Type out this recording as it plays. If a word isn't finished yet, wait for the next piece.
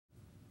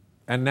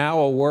And now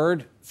a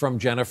word from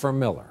Jennifer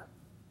Miller.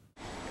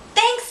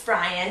 Thanks,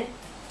 Brian.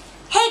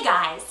 Hey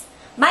guys,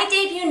 my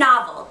debut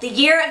novel, The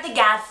Year of the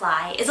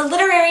Gadfly, is a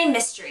literary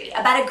mystery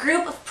about a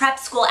group of prep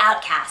school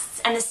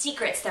outcasts and the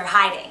secrets they're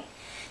hiding.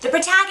 The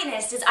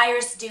protagonist is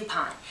Iris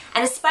DuPont,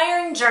 an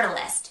aspiring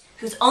journalist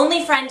whose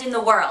only friend in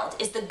the world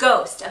is the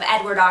ghost of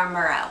Edward R.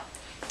 Murrow.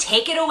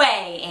 Take it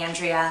away,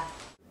 Andrea.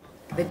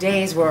 The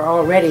days were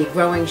already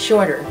growing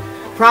shorter,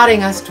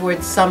 prodding us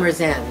towards summer's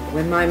end,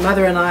 when my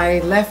mother and I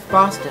left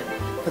Boston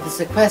for the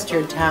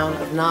sequestered town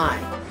of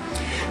Nye.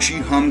 She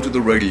hummed to the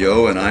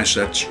radio and I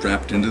sat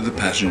strapped into the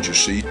passenger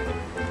seat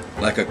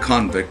like a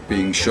convict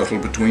being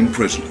shuttled between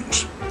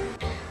prisons.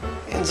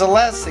 In the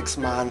last 6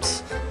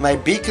 months, my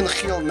Beacon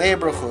Hill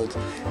neighborhood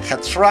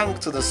had shrunk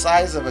to the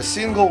size of a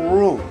single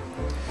room.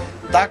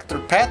 Dr.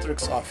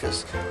 Patrick's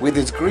office, with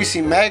its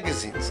greasy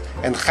magazines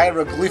and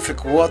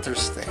hieroglyphic water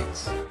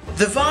stains.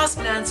 The vast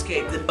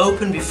landscape that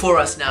opened before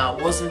us now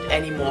wasn't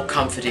any more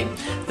comforting.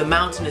 The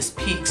mountainous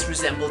peaks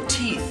resembled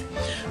teeth.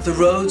 The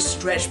roads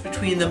stretched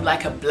between them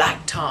like a black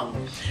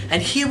tongue.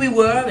 And here we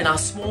were in our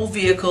small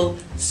vehicle,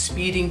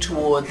 speeding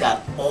toward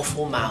that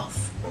awful mouth.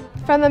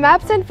 From the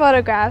maps and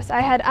photographs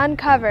I had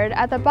uncovered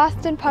at the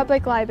Boston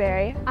Public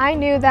Library, I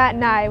knew that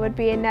Nye would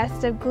be a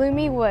nest of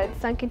gloomy woods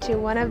sunk into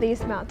one of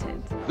these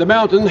mountains. The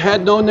mountain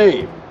had no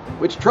name,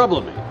 which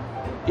troubled me.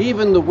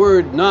 Even the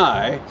word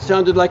Nye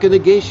sounded like a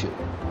negation,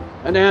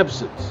 an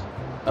absence,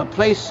 a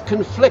place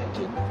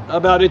conflicted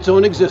about its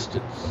own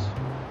existence.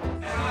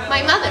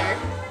 My mother,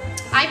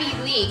 Ivy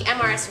League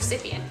MRS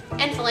recipient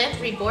and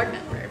philanthropy board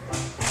member,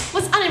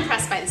 was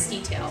unimpressed by this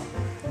detail.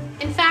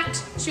 In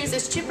fact, she was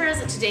as chipper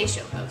as a Today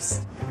Show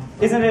host.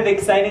 Isn't it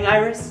exciting,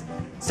 Iris?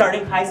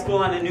 Starting high school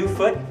on a new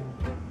foot?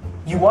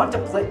 You want to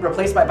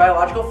replace my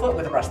biological foot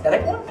with a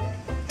prosthetic one?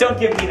 Don't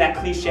give me that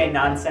cliche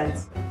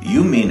nonsense.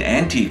 You mean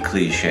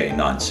anti-cliche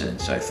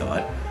nonsense, I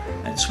thought,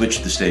 and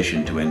switched the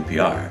station to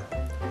NPR.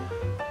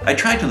 I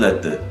tried to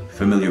let the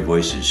familiar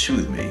voices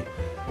soothe me,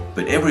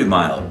 but every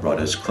mile brought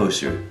us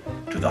closer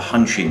to the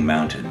hunching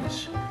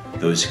mountains,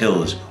 those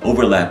hills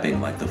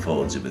overlapping like the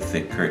folds of a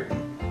thick curtain,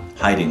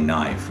 hiding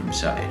Nye from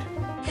sight.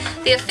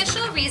 The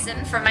official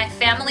reason for my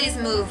family's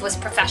move was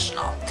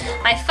professional.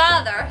 My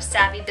father,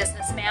 savvy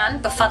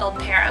businessman, befuddled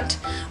parent,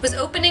 was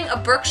opening a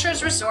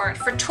Berkshire's resort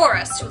for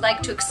tourists who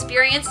liked to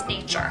experience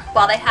nature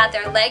while they had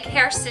their leg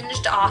hair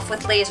singed off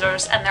with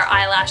lasers and their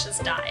eyelashes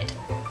dyed.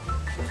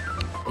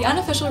 The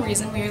unofficial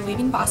reason we were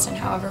leaving Boston,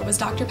 however, was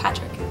Dr.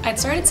 Patrick. I'd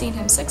started seeing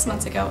him 6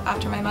 months ago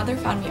after my mother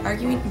found me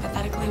arguing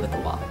empathetically with the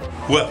wall.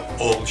 Well,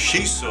 all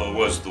she saw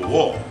was the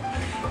wall.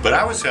 But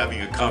I was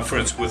having a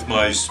conference with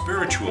my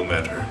spiritual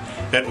mentor,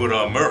 Edward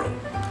R. Murrow.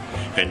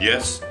 And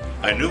yes,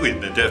 I knew he'd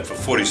been dead for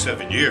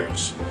 47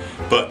 years.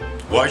 But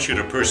why should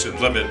a person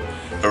limit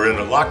her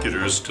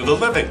interlocutors to the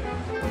living?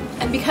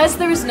 And because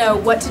there was no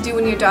What to Do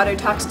When Your Daughter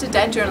Talks to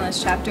Dead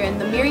journalist chapter in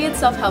the myriad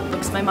self-help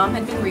books my mom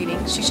had been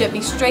reading, she shipped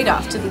me straight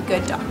off to the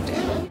good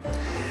doctor.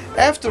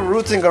 After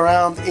rooting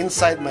around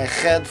inside my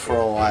head for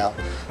a while,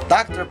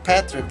 Dr.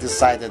 Patrick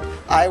decided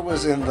I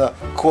was in the,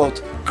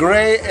 quote,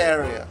 gray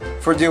area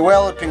for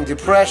developing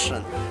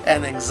depression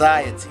and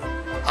anxiety,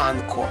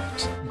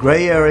 unquote.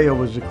 Gray area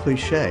was a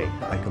cliche,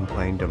 I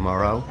complained to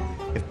Murrow.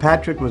 If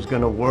Patrick was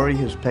going to worry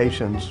his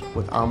patients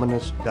with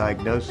ominous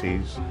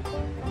diagnoses,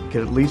 he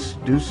could at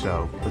least do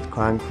so with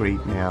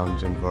concrete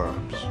nouns and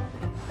verbs.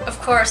 Of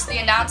course, the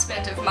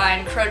announcement of my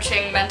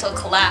encroaching mental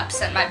collapse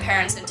sent my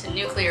parents into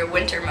nuclear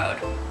winter mode.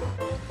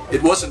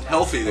 It wasn't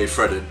healthy, they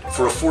fretted,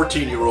 for a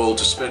 14-year-old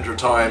to spend her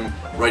time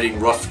writing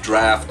rough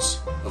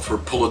drafts of her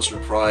Pulitzer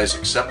Prize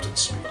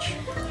acceptance speech.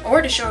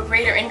 Or to show a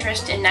greater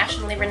interest in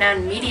nationally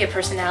renowned media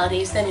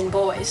personalities than in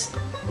boys.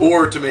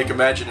 Or to make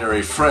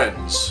imaginary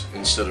friends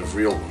instead of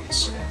real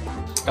ones.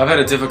 I've had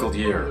a difficult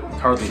year,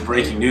 hardly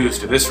breaking news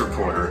to this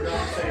reporter,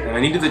 and I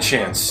needed the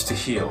chance to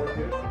heal.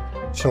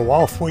 So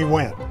off we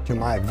went to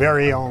my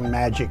very own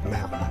Magic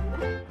Mountain.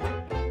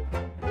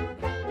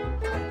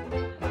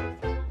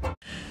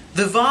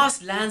 The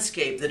vast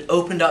landscape that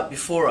opened up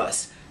before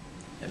us.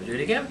 Ever do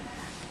it again?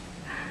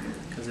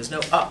 Because there's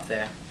no up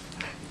there.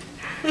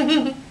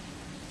 I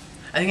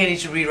think I need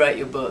to rewrite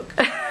your book.